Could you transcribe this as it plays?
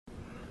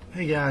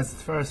Hey guys,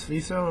 it's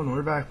Firesofiso, and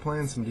we're back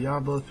playing some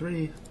Diablo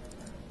 3.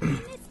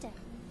 Mister,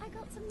 I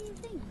got some new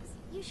things.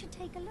 You should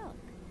take a look.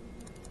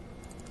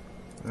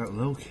 That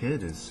little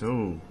kid is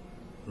so...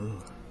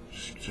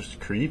 just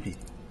creepy.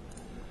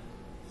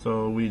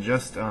 So we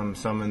just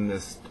summoned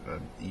this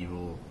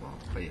evil... well,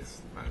 I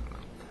guess, I don't know.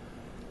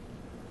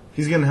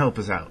 He's gonna help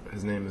us out.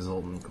 His name is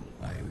Zoltun.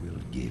 I will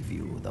give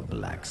you the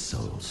Black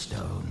Soul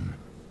Stone,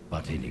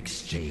 but in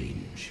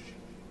exchange,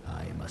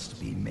 I must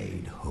be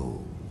made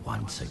whole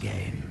once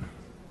again.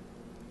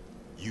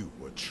 You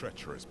were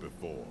treacherous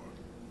before.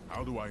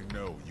 How do I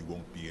know you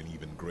won't be an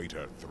even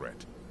greater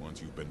threat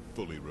once you've been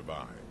fully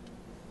revived?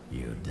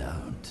 You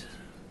don't.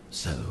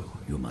 So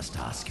you must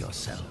ask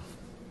yourself,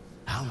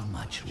 how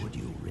much would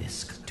you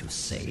risk to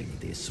save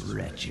this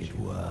wretched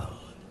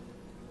world?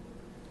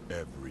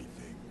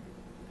 Everything.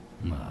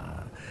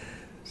 Ah,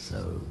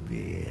 so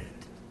be it.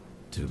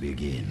 To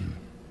begin,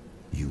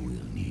 you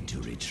will need to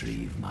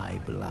retrieve my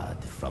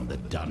blood from the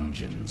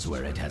dungeons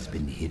where it has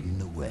been hidden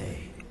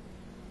away.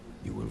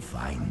 You will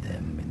find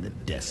them in the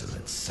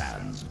desolate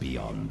sands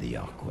beyond the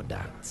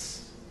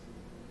aqueducts.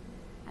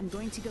 I'm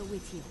going to go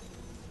with you.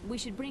 We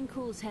should bring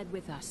Kulle's head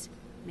with us.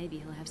 Maybe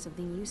he'll have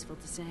something useful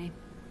to say.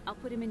 I'll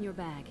put him in your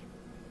bag.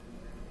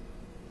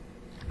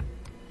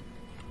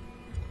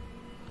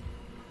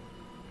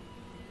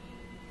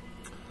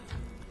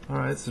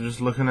 Alright, so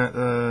just looking at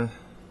the...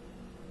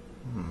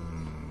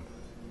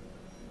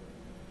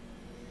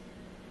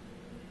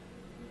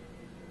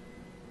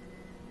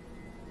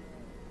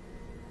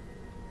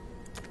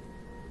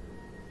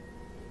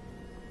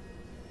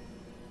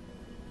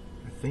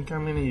 I think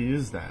I'm gonna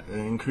use that. It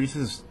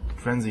increases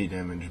frenzy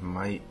damage,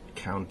 might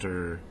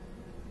counter...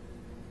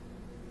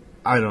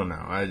 I don't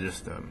know, I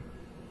just,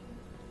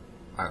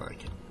 I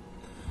like it.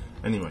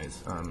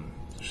 Anyways,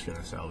 just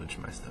gonna salvage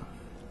my stuff.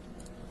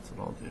 That's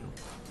what I'll do.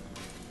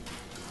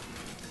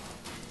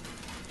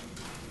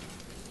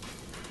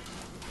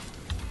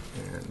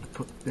 And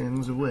put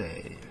things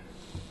away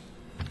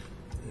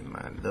in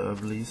my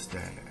lovely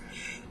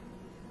stash.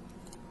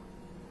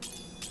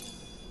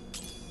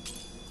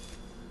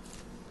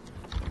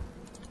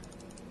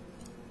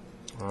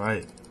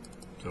 Alright,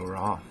 so we're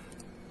off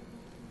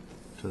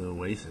to the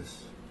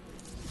Oasis.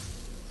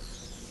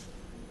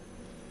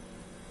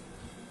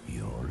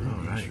 You're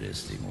an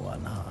interesting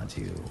one, aren't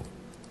you?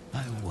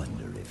 I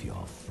wonder if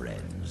your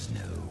friends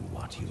know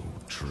what you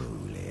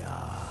truly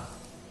are.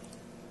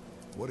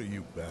 What are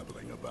you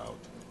babbling about?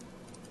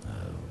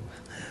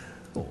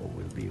 Oh, all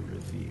will be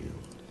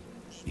revealed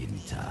in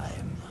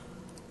time.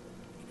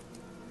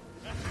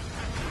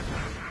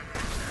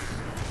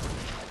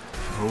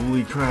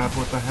 Holy crap,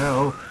 what the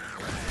hell?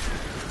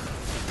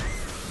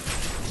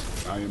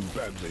 I am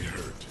badly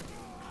hurt.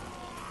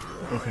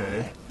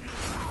 Okay.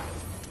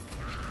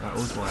 That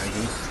was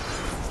laggy.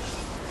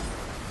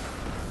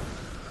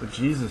 But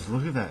Jesus,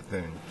 look at that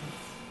thing.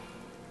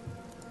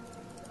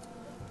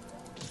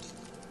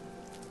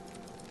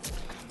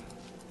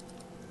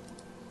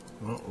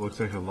 Well, looks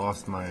like I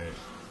lost my...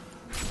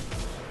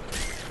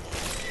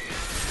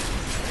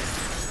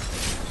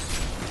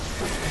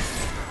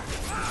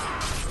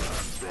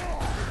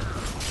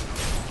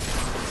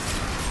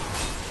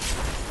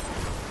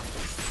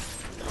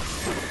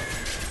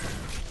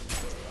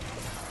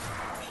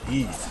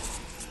 Jeez.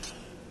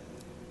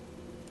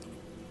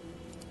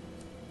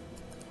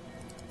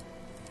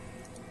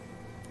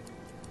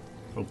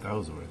 Hope that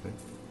was worth it.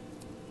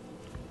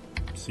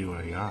 Let's see what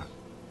I got.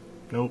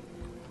 Nope.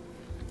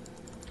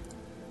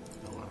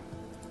 Oh well.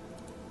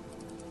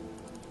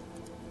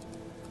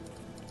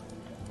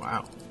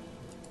 Wow.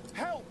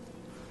 Help!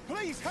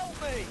 Please help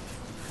me!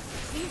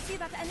 Do you see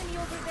that enemy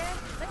over there?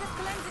 Let us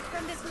cleanse it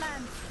from this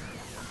land.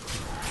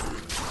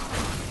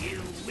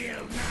 You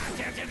will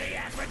not enter the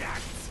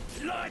aqueduct!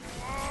 Lord!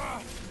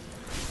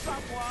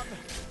 Someone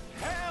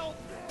help!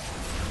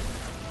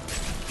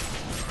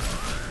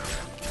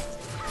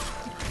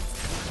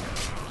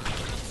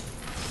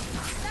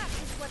 That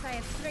is what I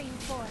have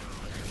trained for.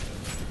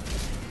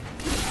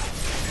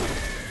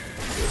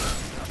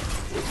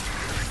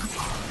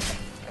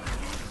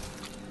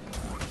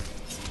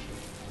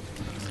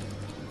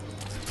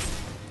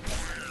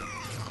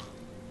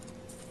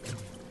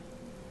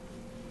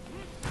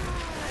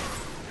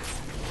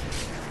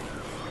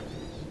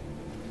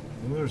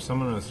 There was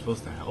someone who was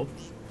supposed to help?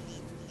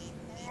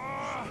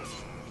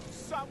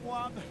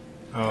 Someone!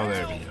 Oh,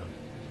 there we go.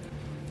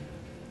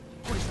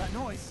 What is that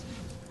noise?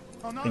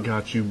 Oh no! I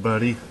got you,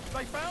 buddy.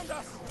 They found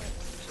us!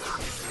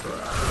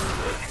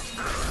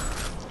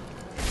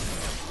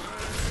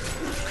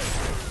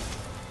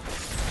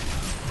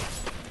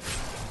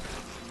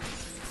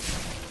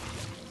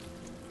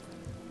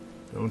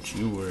 Don't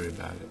you worry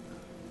about it.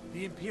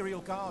 The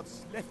Imperial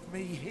Guards left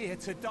me here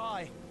to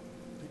die,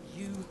 but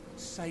you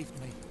saved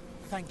me.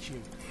 Thank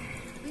you.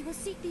 We will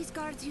seek these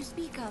guards you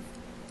speak of.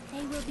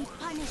 They will be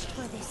punished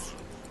for this.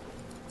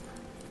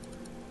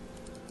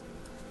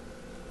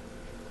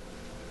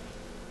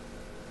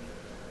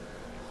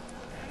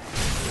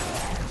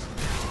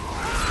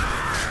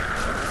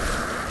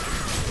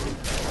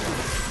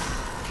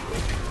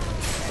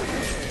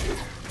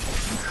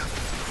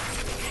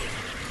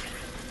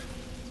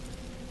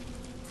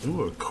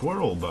 Ooh, a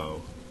coral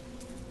bow.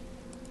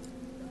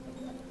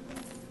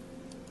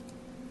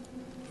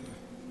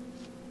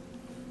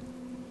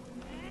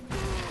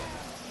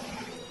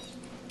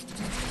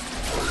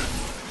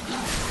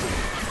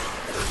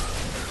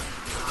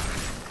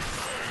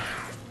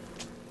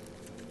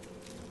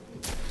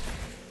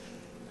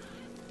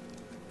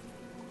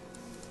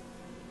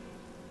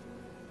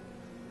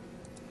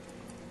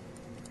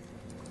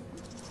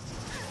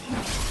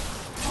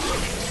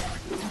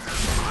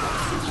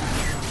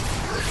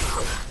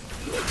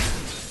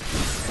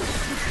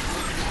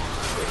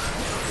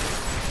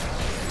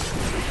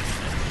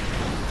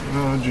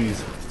 Oh, jeez.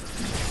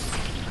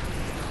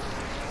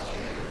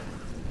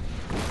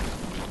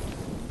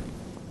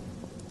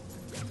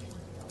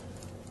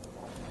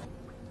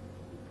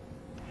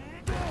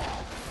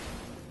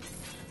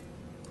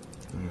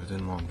 I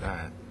didn't want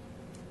that.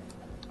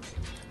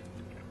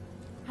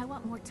 I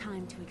want more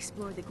time to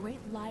explore the great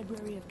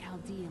library of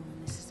Chaldean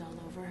when this is all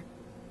over.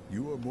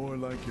 You are more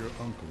like your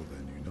uncle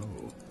than you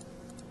know.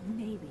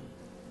 Maybe.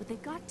 But they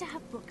got to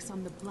have books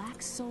on the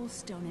Black Soul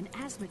Stone in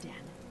Asmodan.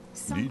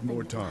 Something Need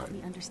more that will help time.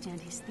 me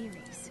understand his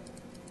theories.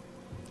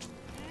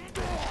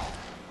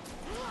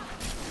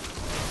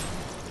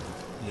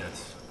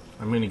 Yes.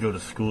 I'm going to go to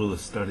school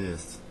to study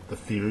the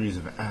theories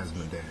of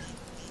Asmodan.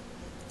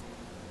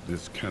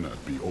 This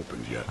cannot be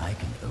opened yet. I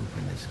can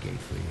open this gate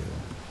for you.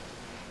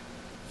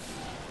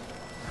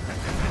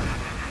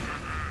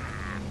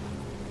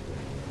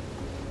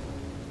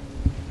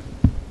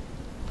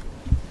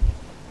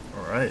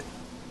 Alright.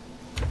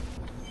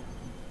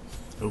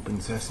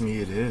 Open sesame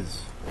it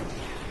is.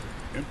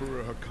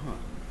 Emperor Hakan.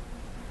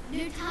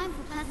 No time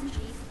for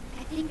pleasantries.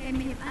 I think I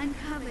may have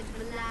uncovered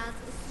Bilal's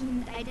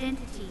assumed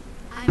identity.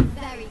 I'm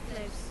very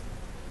close.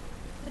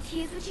 But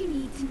here's what you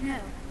need to know.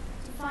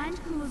 To find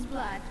Kule's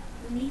blood,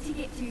 we'll need to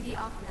get through the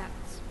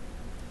aqueducts.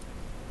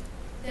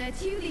 There are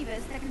 2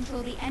 levers that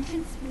control the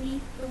entrance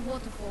beneath the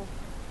waterfall.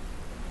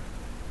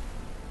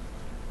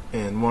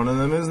 And one of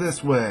them is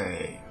this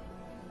way.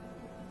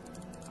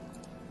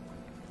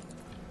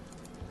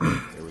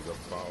 There is a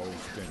foul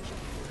stench in here.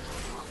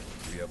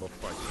 We have a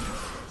fight.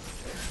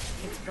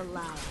 It's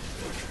Bilal.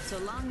 So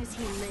long as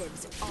he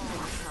lives, all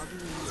of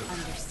Chaldean is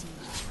under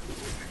siege.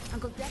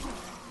 Uncle Deckard.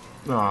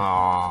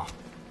 Aww.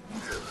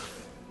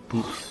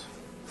 Oops.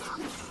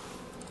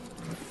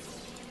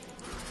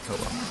 Oh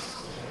well.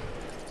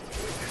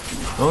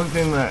 The only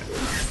thing that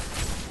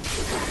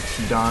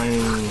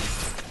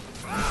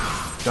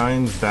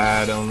dying's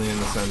bad only in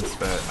the sense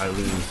that I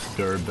lose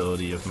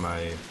durability of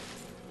my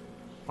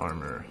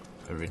armor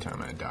every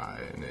time I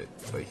die, and it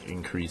like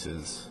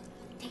increases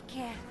Take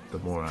care. the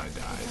more I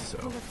die. So,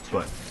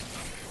 but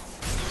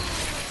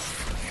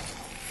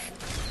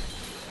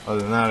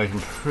other than that, I can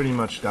pretty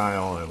much die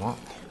all I want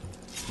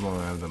as long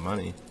as I have the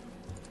money.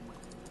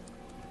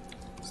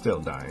 Still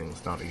dying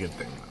is not a good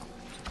thing though.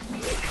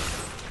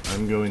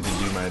 I'm going to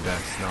do my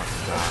best not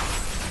to die.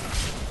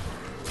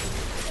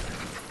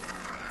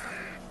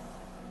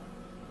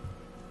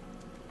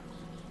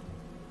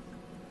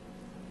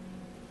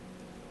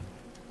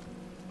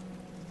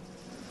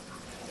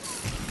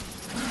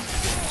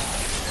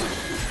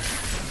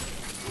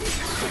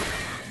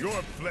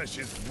 Your flesh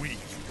is weak.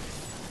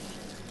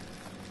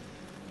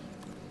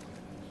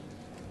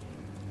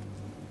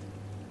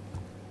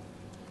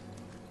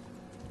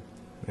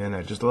 Man,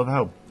 I just love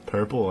how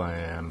purple I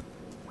am.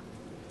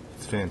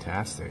 It's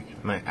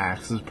fantastic. My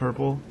axe is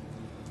purple.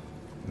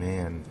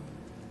 Man,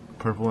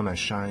 purple and a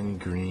shiny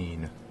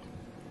green.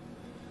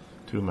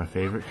 2 of my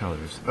favorite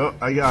colors. Oh,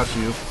 I got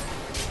you.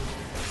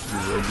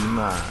 You will be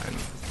mine.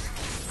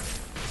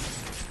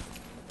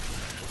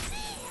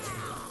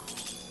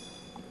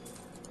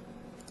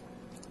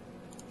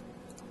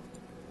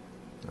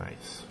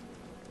 Nice.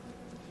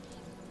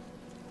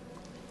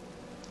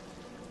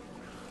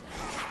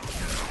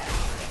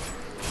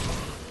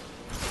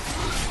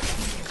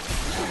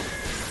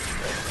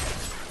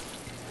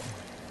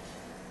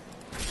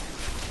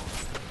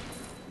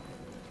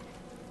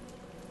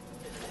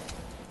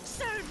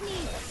 Serve me!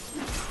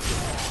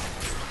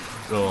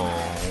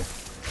 Oh.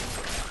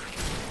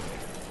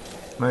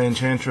 My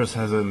enchantress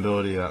has an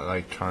ability that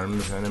like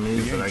charms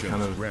enemies, The but I ancients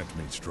kind of grant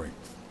me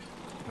strength.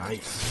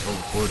 nice.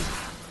 Level 40.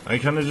 I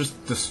kind of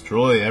just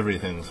destroy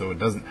everything, so it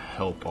doesn't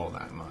help all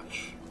that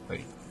much.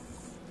 Like,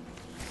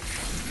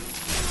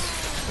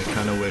 I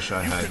kind of wish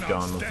I had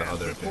gone with the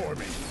other thing.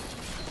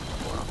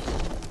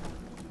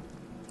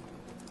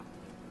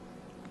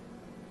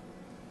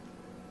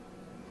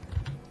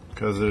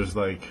 Because there's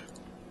like,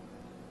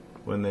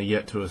 when they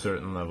get to a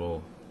certain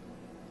level,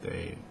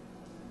 I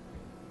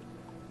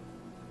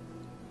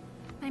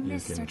you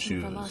miss can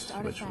searching for choose lost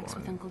which artifacts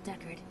one with Uncle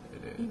Deckard.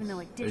 it is. Even though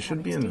it did They have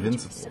should be its dangerous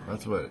invincible. side.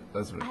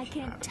 That's what I should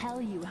can't happen.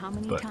 tell you how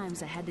many But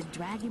times I had to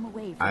drag him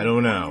away from I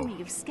don't an know.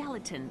 army of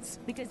skeletons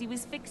because he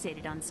was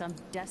fixated on some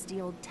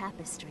dusty old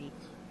tapestry.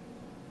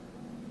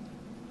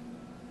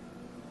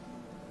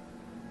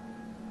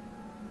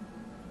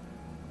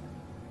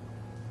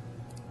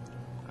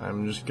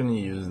 I'm just gonna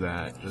use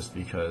that just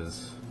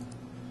because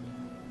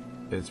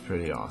it's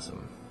pretty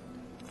awesome.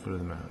 Foot of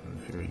the mountain,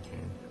 Fury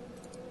Cane.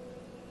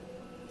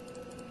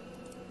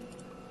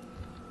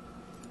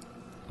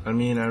 I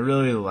mean, I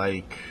really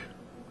like...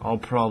 I'll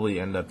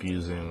probably end up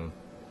using...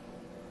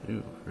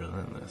 Ooh,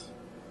 Relentless.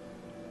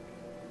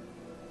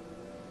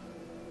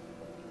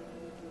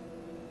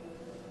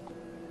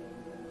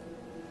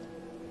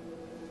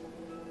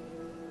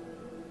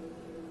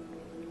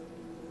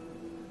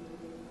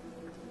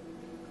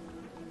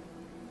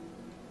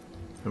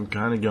 I'm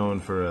kind of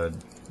going for a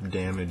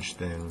damage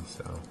thing,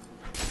 so...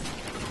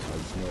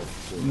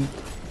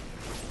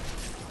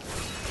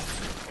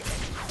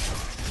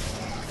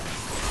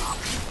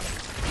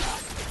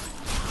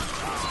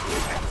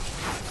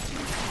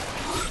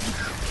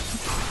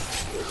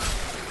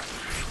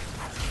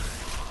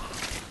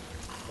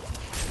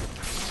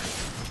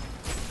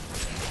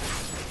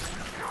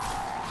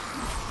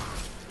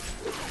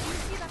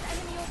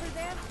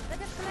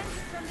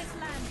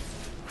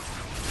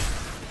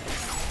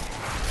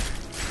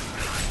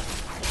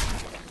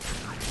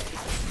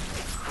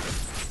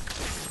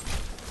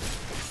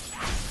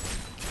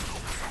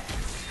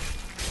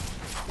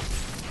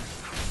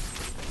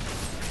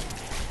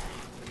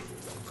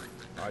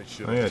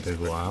 I think that took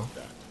a while.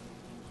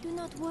 Do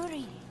not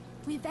worry.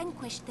 We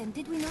vanquished them,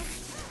 did we not?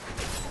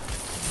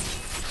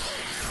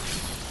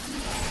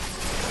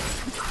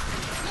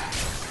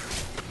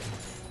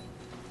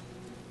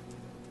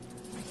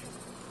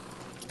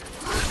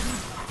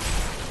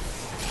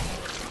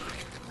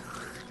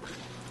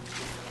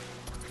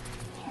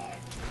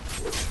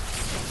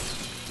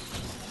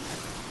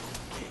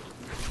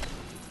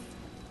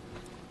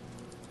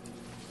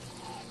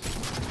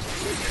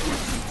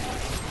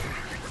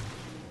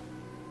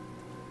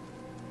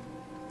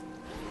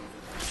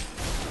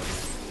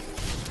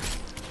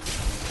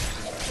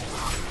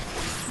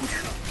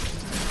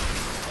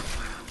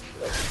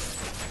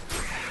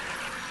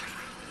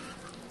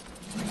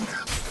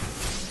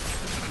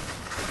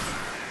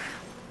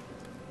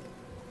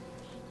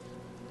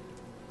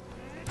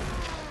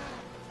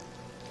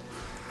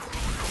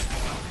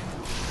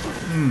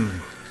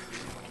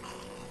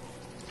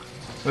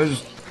 I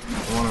just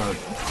want to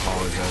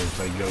apologize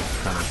if I go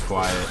kind of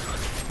quiet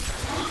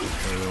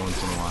every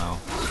once in a while.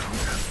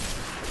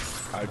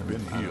 I've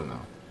been I healed. don't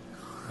know.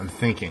 I'm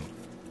thinking.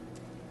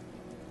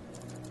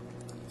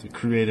 It's a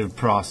creative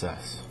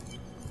process.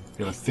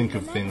 You gotta think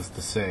of things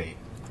to say.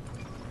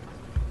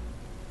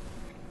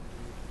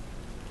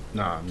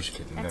 Nah, I'm just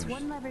kidding. That's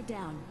one lever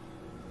down.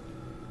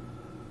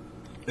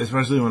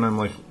 Especially when I'm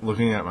like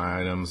looking at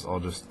my items, I'll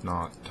just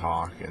not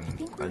talk and I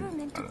think we were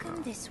meant to don't come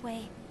know. this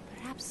way.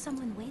 Perhaps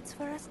someone waits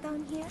for us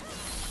down here?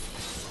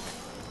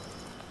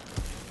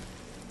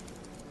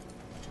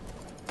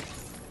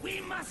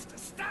 We must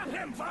stop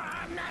him for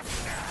our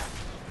master!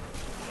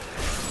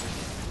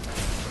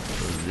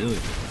 Really?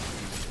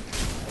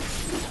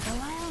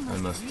 Oh, I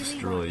must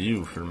destroy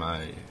you for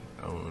my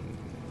own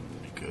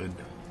good,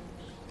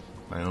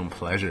 my own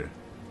pleasure.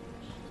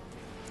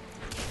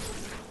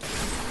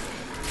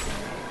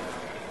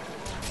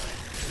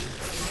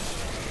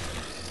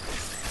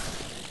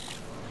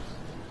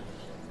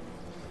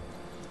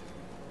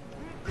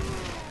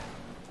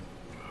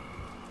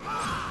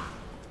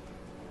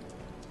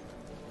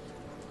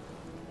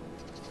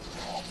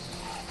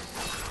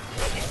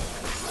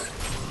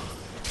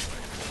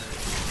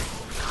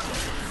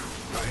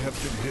 I have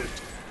been hit.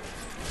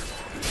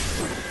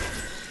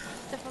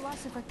 The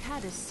philosopher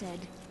Caddis said,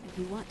 if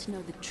you want to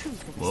know the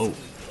truth of a Whoa, city,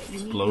 you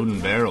need exploding look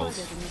no barrels.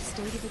 further than the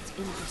state of its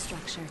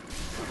infrastructure.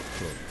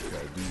 So,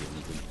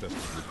 Chaldeans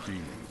infested with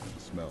demons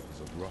and smells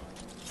of rot.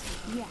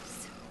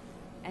 Yes,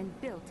 and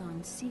built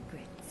on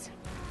secrets.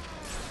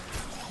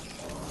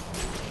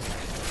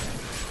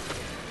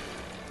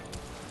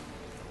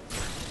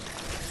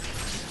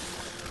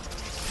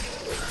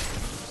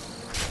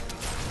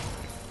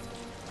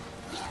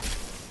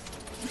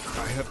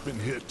 I have been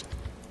hit.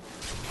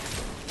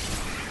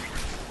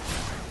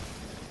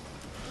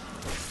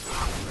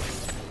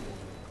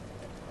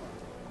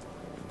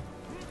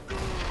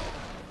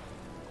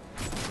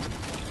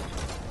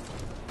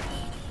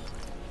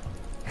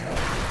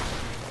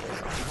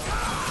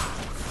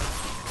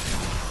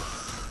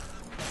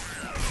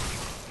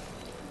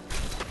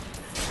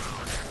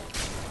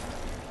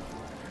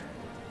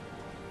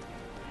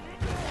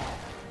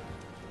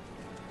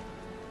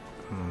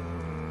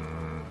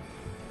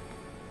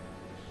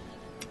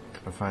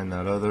 Find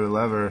that other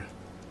lever.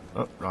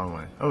 Oh, wrong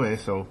way. Okay,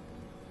 so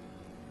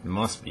it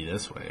must be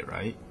this way,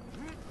 right?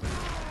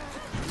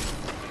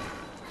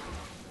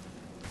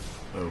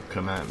 Oh,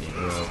 come at me,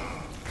 bro.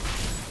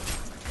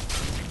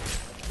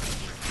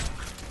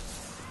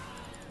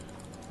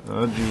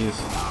 Oh, jeez.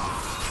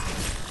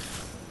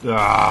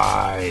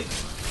 Die!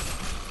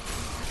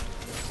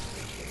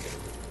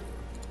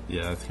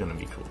 Yeah, that's gonna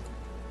be cool.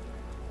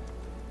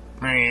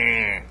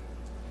 I'm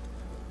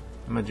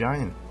a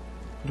giant.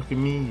 Look at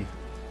me.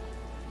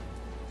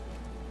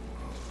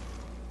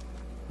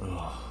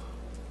 Ugh.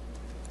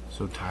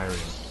 So tiring.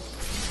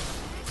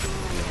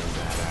 Feeling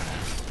badass.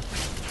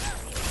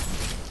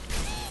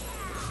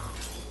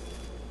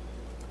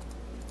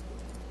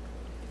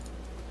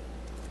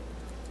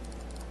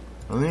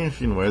 don't think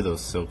if you can wear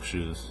those silk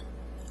shoes.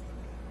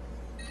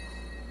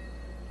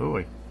 Oh,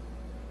 wait.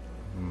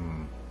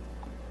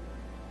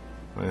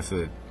 Like I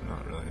said,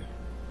 not really.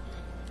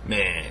 Nah.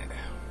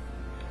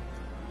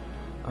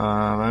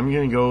 I'm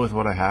gonna go with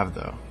what I have,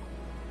 though.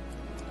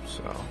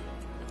 So.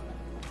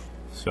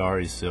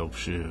 Sorry, silk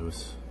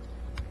shoes.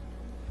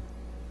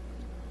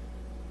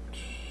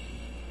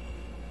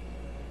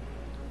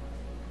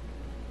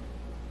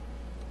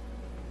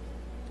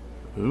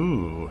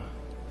 Ooh.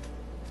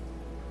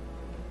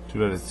 Too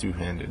bad it's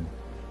two-handed.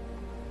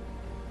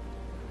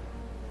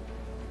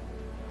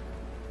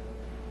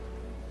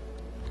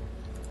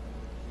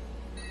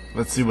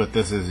 Let's see what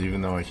this is,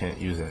 even though I can't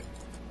use it.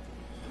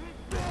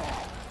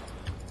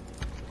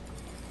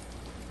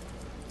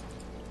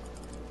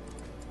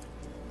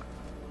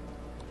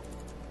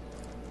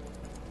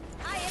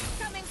 I am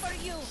coming for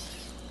you.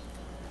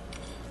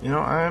 You know,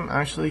 I'm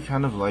actually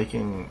kind of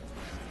liking,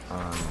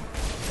 I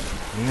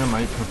think I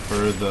might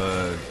prefer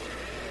the,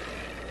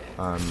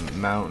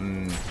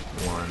 mountain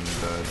one,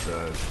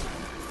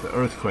 the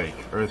earthquake,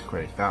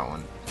 that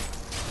one,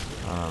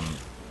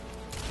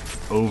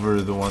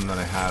 over the one that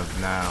I have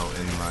now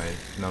in my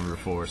number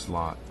 4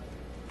 slot,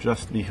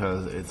 just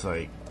because it's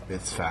like,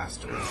 it's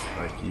faster,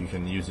 like you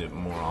can use it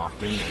more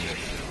often, and they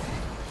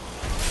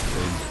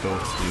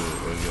both do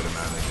a good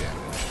amount of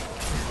damage.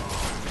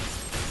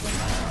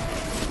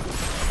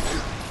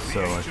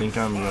 So I think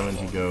I'm going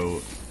to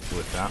go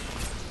with that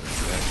one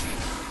instead.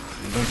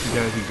 Don't you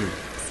guys agree?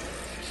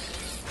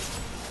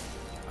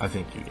 I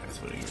think you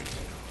guys would agree.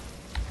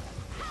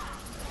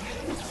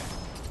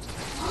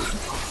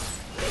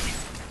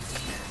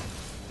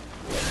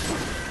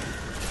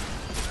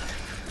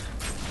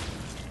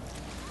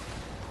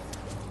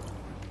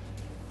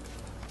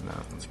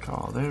 Mountain's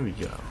Call, there we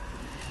go.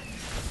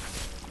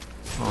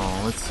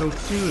 Oh, it's so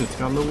cute, it's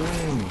got little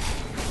wings.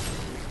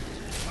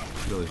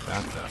 It's really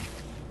fat though.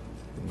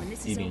 When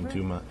this is Eating over,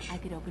 too much. I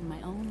could open my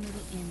own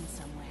little inn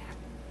somewhere,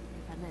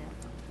 if I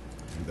lived.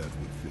 That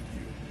would fit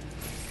you.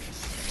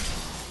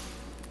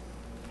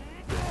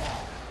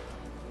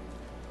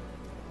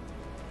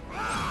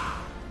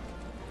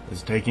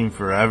 It's taking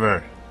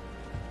forever.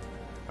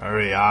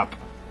 Hurry up.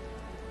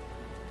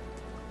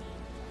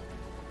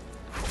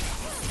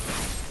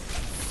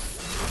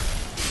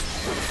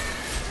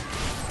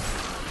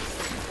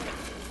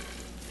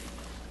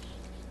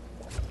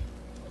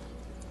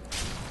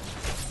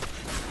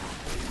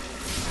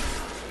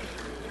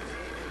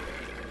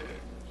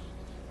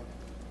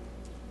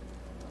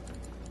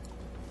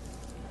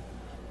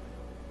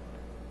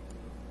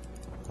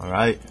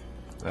 Alright,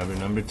 lever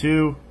number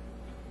 2.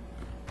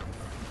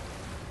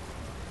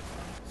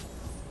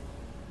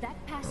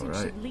 That passage All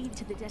right. should lead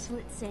to the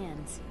desolate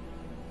sands.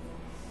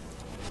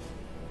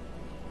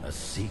 A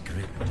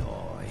secret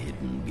door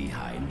hidden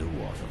behind a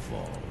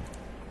waterfall.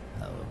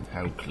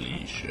 How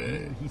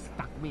cliche. He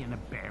stuck me in a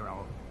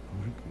barrel.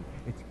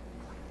 It's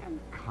quite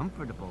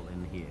uncomfortable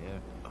in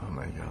here. Oh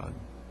my god.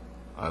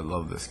 I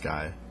love this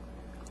guy.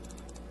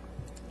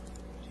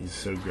 He's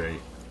so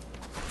great.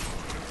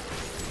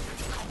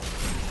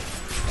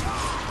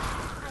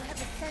 I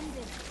have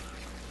ascended.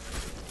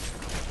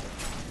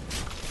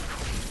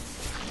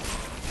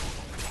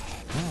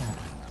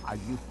 Are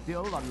you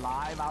still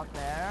alive out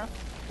there?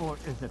 Or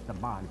is it the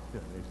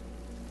monsters?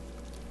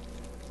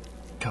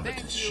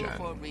 Covetous Thank you Shan.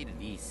 for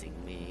releasing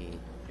me.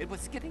 It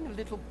was getting a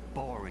little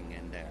boring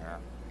in there.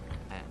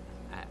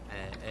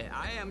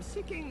 I am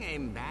seeking a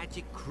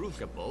magic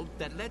crucible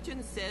that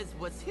legend says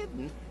was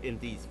hidden in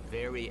these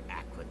very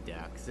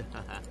aqueducts.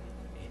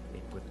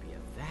 It would be a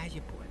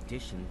valuable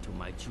addition to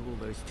my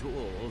jeweler's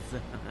tools.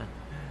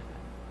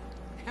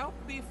 Help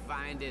me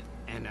find it,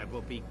 and I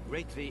will be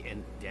greatly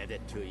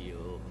indebted to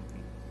you.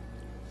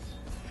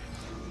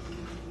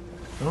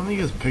 I don't think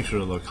his picture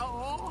looks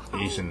Oh, how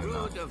Asian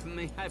rude enough. of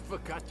me. I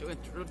forgot to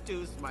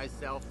introduce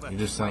myself. He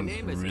just My sounds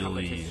name is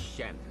really- Covetous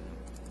Shen.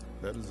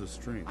 That is a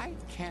strange. I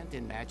can't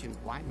imagine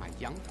why my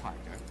young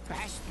partner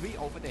bashed me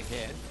over the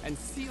head and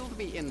sealed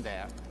me in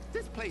there.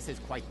 This place is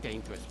quite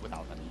dangerous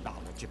without a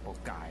knowledgeable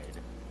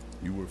guide.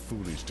 You were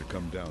foolish to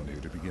come down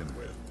here to begin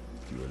with.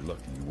 You are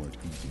lucky you weren't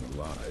eaten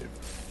alive.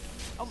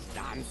 Oh,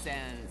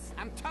 nonsense.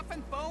 I'm tough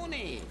and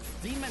bony.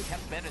 Demons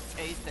have better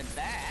taste than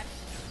that.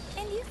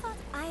 And you thought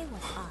I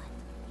was odd.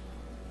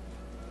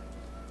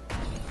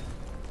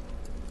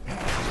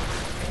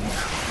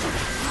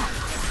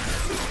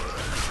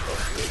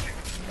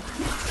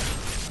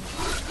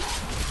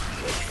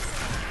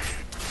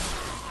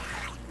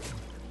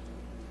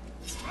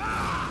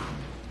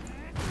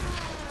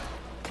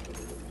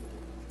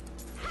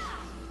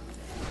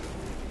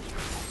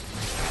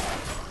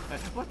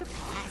 What a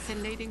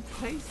fascinating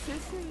place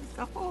this is.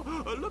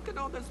 Oh, look at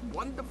all this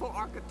wonderful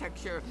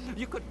architecture.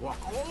 You could walk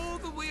all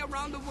the way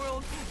around the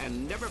world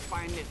and never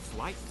find its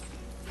like.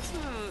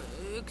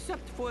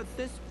 Except for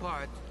this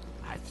part.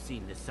 I've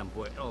seen this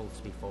somewhere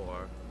else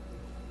before.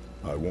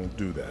 I won't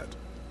do that.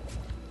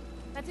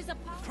 That is a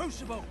power.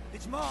 Crucible,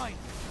 it's mine.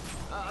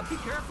 Be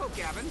careful,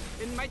 Gavin.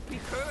 It might be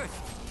cursed.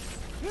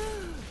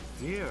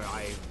 Dear,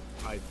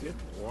 I did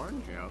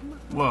warn him.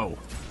 Whoa.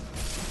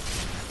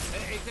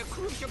 The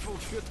crucible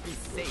should be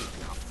safe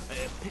now.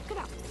 Pick it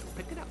up.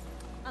 Pick it up.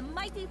 A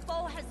mighty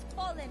foe has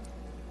fallen.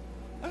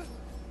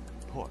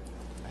 Poor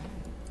man.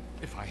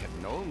 If I had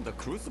known the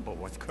crucible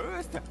was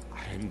cursed,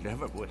 I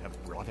never would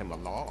have brought him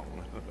along.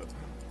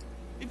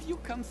 If you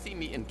come see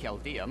me in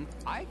Chaldeum,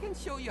 I can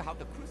show you how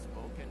the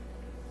crucible can...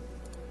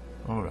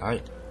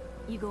 Alright.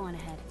 You go on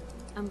ahead.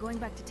 I'm going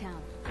back to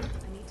town. I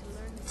need to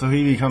learn this. So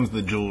he becomes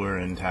the jeweler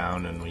in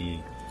town, and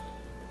we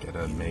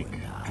gotta make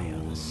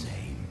jewels,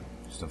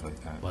 stuff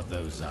like that. But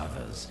those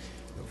others,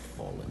 the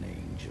fallen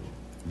angel,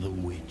 the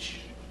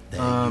witch,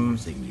 they're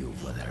using you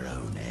for their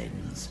own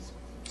ends.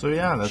 So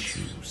yeah, You that's...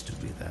 choose to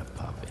be their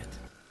puppet.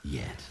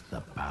 Yet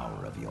the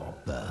power of your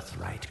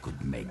birthright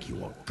could make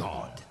you a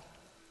god.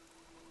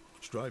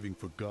 Striving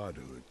for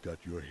godhood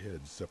got your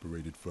head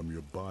separated from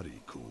your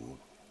body, Kulle.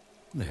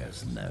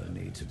 There's no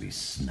need to be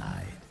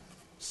snide.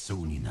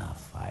 Soon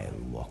enough, I'll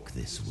walk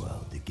this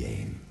world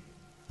again.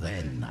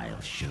 Then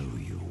I'll show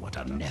you what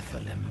a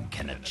Nephilim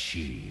can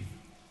achieve.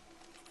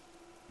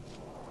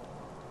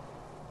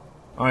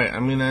 Alright,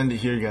 I'm gonna end it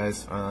here,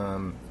 guys.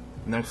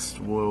 Next,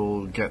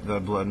 we'll get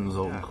the Blood and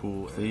Zoltun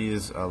Kulle.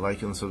 Please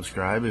like and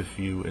subscribe if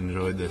you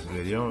enjoyed this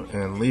video,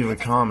 and leave a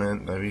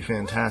comment. That'd be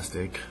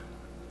fantastic.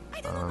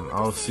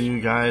 I'll see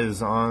you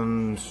guys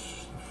on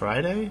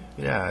Friday?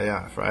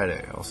 Yeah,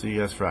 Friday. I'll see you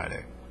guys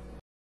Friday.